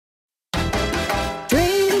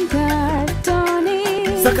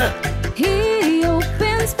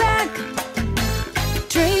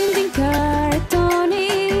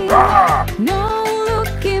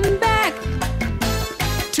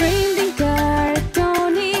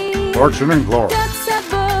Action and glory.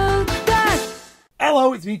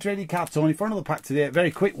 Hello, it's me, Trading Card Tony, for another pack today. A very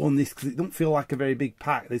quick one, this, because it don't feel like a very big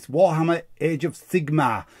pack. This Warhammer Age of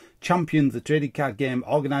Sigmar Champions, a trading card game,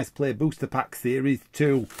 organised play booster pack series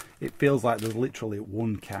 2. It feels like there's literally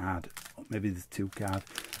one card. Maybe there's two cards.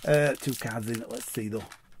 Two cards in it. Let's see though.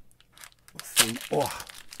 Let's see. Oh,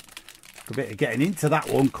 a bit of getting into that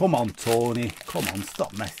one. Come on, Tony. Come on,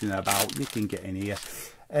 stop messing about. You can get in here.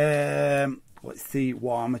 Let's see.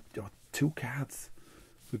 Warhammer. Oh, two cards.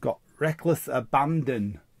 We've got Reckless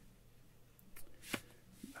Abandon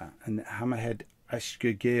and Hammerhead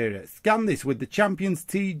Ashkagera. Scan this with the Champions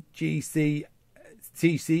TCG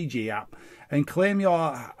app and claim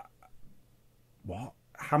your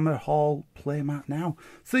Hammer Hall playmat now.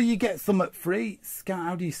 So you get some at free.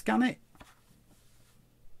 How do you scan it?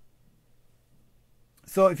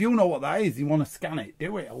 So if you know what that is, you want to scan it,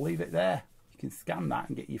 do it. I'll leave it there. You can scan that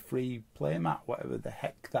and get your free playmat, whatever the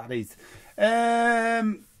heck that is.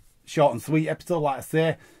 Short and sweet episode, like I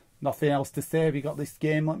say. Nothing else to say. If you got this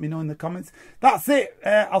game, let me know in the comments. That's it.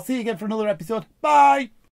 I'll see you again for another episode.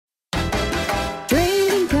 Bye.